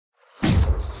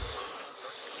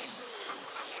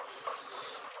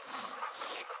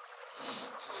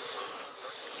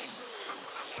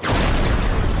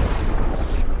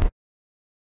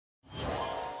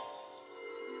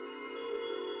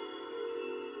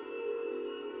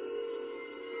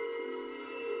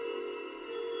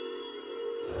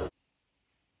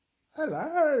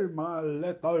Hello, my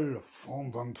little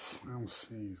fondant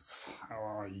Francis. How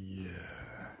are you?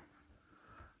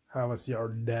 How was your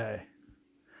day?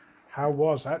 How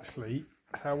was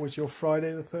your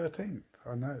Friday the 13th?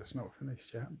 I know it's not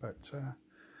finished yet, but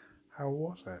how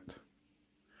was it?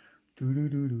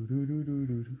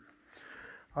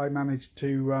 I managed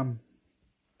to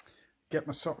get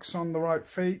my socks on the right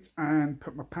feet and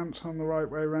put my pants on the right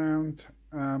way around.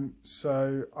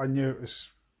 So I knew it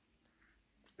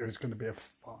was going to be a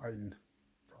fine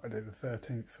Friday the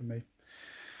 13th for me.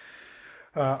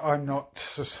 I'm not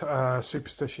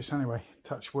superstitious anyway,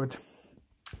 touch wood.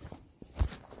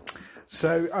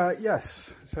 So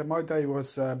yes, so my day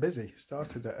was busy.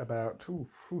 Started at about I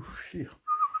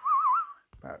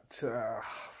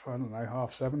don't know,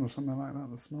 6:30 or something like that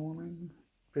this morning.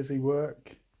 Busy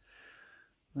work.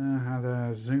 Then I had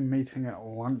a Zoom meeting at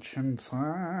luncheon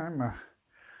time.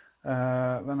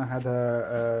 Then I had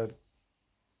a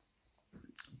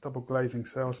double glazing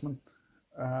salesman,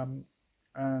 and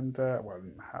well, I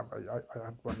didn't have I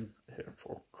had one here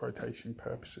for quotation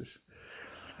purposes,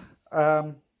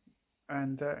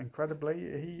 and incredibly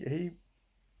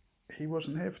he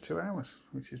wasn't here for 2 hours,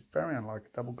 which is very unlike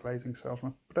a double glazing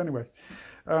salesman. But anyway,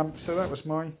 so that was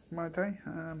my day.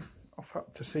 Off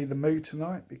up to see the Moo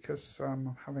tonight because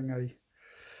I'm having a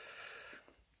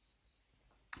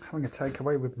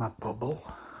takeaway with my bubble,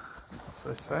 as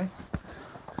they say.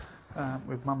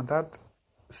 With mum and dad.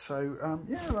 So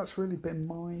yeah, that's really been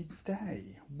my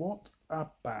day. What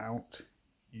about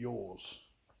yours?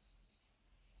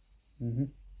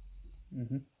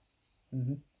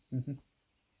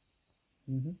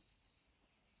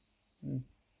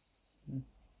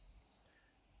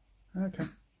 Okay,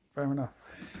 fair enough.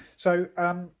 So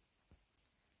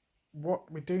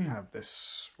what we do have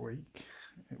this week,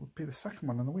 it would be the second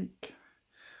one in the week.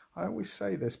 I always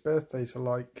say this, birthdays are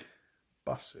like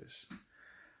buses.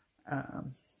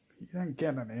 You don't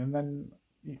get any, and then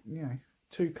you know,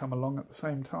 2 come along at the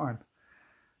same time,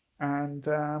 and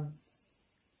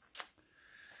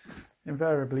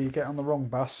invariably you get on the wrong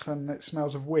bus and it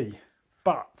smells of wee.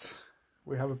 But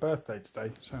we have a birthday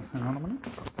today, so hang on a minute.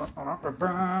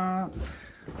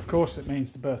 Of course it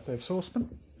means the birthday of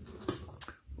Saucepan.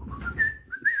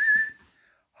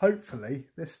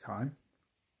 Hopefully this time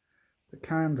the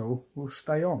candle will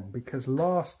stay on, because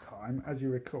last time, as you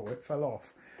recall, it fell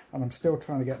off and I'm still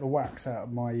trying to get the wax out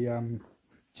of my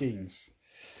jeans.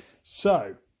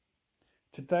 So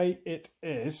today it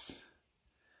is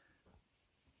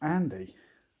Andy,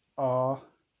 our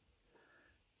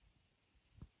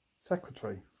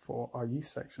secretary for our youth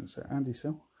section. So Andy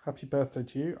Sill, happy birthday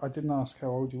to you. I didn't ask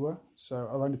how old you were, so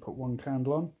I'll only put 1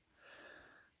 candle on,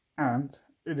 and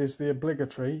it is the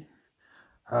obligatory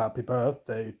happy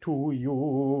birthday to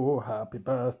you, happy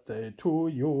birthday to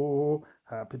you,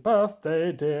 happy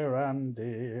birthday dear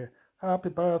Andy, happy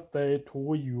birthday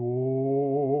to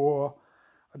you.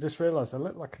 I just realised I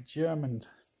look like a German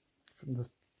from the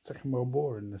Second World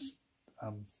War in this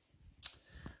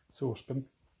saucepan.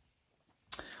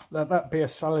 Let that be a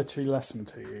salutary lesson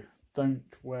to you.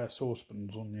 Don't wear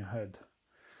saucepans on your head.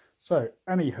 So,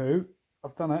 anywho,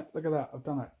 I've done it. Look at that, I've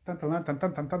done it. Dun, dun, dun,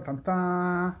 dun, dun, dun, dun,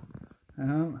 dun.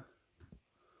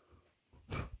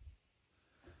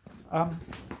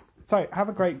 So have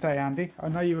a great day, Andy. I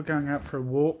know you were going out for a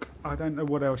walk. I don't know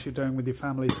what else you're doing with your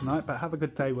family tonight, but have a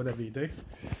good day whatever you do,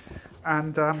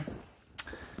 and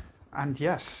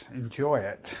yes, enjoy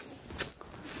it.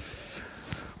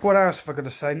 What else have I got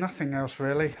to say? Nothing else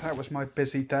really. That was my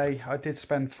busy day. I did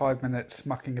spend 5 minutes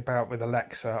mucking about with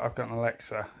Alexa. I've got an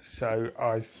Alexa, so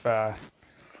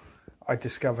I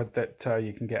discovered that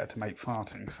you can get her to make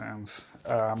farting sounds.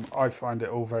 I find it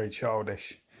all very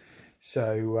childish,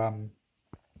 so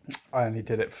I only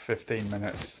did it for 15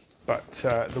 minutes. But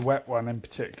the wet one in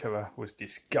particular was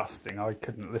disgusting. I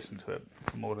couldn't listen to it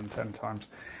for more than 10 times.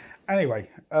 Anyway,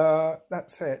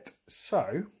 that's it.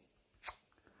 So,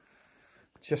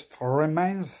 just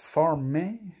remains for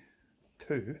me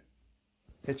to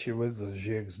hit you with the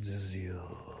jigs de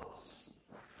ziels.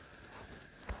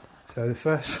 So the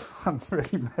first one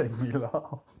really made me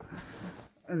laugh.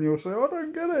 And you'll say, I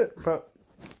don't get it. But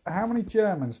how many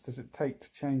Germans does it take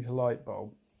to change a light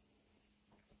bulb?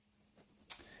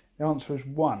 The answer is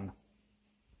 1.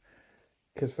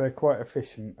 Because they're quite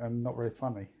efficient and not very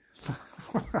funny.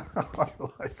 I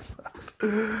like that.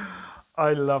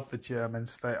 I love the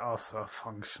Germans. They are so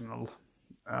functional.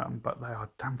 But they are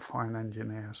damn fine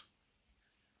engineers.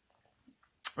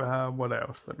 What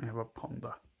else? Let me have a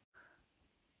ponder.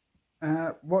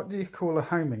 What do you call a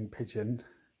homing pigeon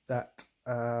that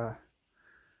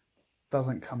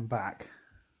doesn't come back?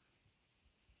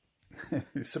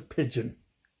 It's a pigeon.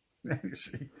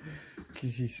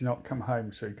 Because he's not come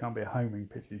home, so he can't be a homing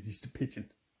pigeon. He's just a pigeon.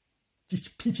 Just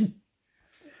a pigeon.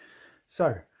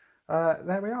 So,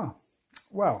 there we are.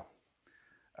 Well,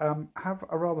 have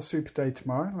a rather super day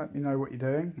tomorrow. Let me know what you're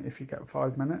doing if you get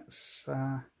 5 minutes.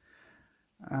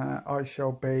 I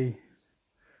shall be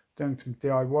doing some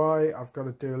DIY. I've got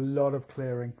to do a lot of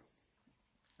clearing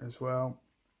as well.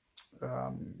 I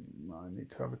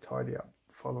need to have a tidy up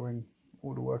following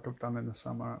all the work I've done in the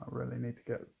summer. I really need to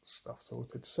get stuff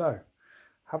sorted. So,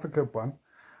 have a good one.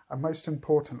 And most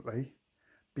importantly,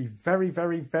 be very,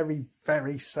 very, very,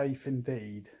 very safe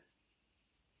indeed.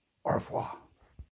 Au revoir.